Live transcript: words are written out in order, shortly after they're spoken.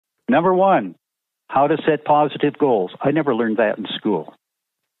Number one, how to set positive goals. I never learned that in school.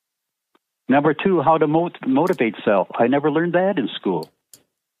 Number two, how to motivate self. I never learned that in school.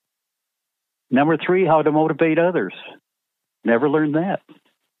 Number three, how to motivate others. Never learned that.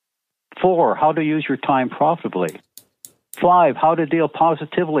 4, how to use your time profitably. 5, how to deal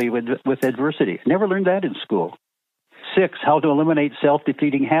positively with adversity. Never learned that in school. 6, how to eliminate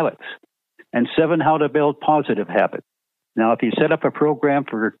self-defeating habits. And 7, how to build positive habits. Now, if you set up a program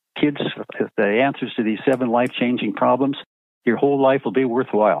for kids with the answers to these 7 life-changing problems, your whole life will be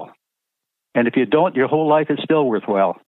worthwhile. And if you don't, your whole life is still worthwhile.